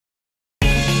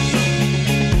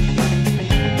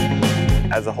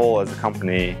As a whole, as a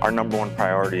company, our #1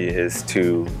 priority is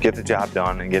to get the job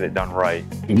done and get it done right.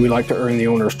 We like to earn the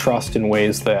owner's trust in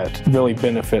ways that really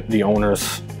benefit the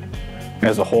owners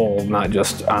as a whole, not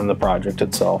just on the project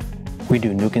itself. We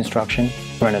do new construction,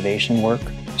 renovation work,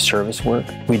 service work.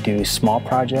 We do small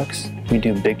projects. We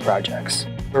do big projects.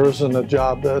 There isn't a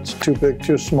job that's too big,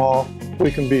 too small.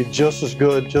 We can be just as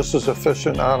good, just as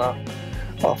efficient on a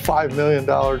 $5 million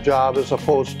job as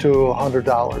opposed to a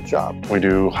 $100 job. We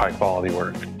do high quality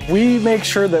work. We make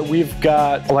sure that we've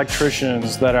got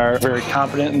electricians that are very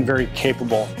competent and very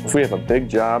capable. If we have a big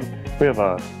job, we have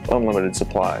an unlimited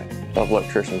supply of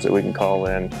electricians that we can call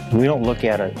in. We don't look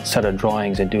at a set of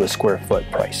drawings and do a square foot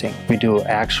pricing. We do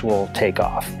actual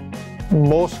takeoff.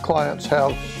 Most clients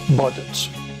have budgets,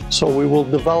 so we will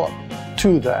develop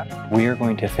to that. We are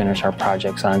going to finish our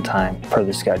projects on time per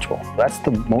the schedule. That's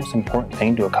the most important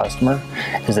thing to a customer,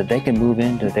 is that they can move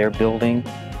into their building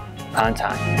on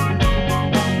time.